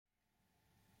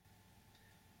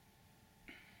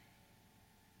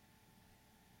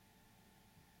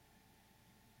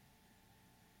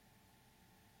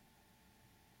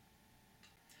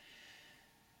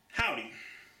Howdy,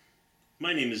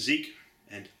 my name is Zeke,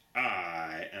 and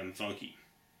I am funky.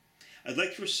 I'd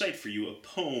like to recite for you a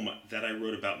poem that I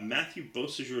wrote about Mathieu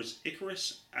Beauséjour's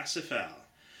Icarus Acéphale,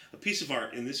 a piece of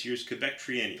art in this year's Quebec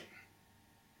Triennial.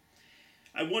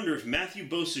 I wonder if Mathieu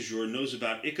Beauséjour knows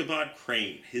about Ichabod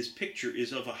Crane. His picture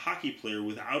is of a hockey player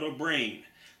without a brain,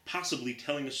 possibly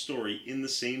telling a story in the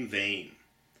same vein.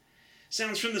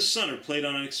 Sounds from the sun are played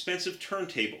on an expensive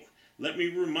turntable. Let me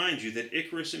remind you that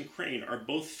Icarus and Crane are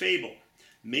both fable.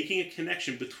 Making a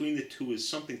connection between the two is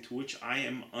something to which I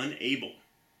am unable.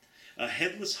 A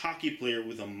headless hockey player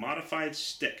with a modified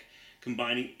stick,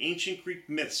 combining ancient Greek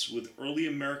myths with early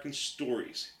American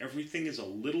stories. Everything is a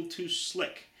little too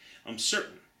slick. I'm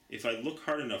certain, if I look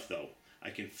hard enough though, I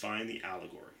can find the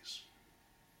allegories.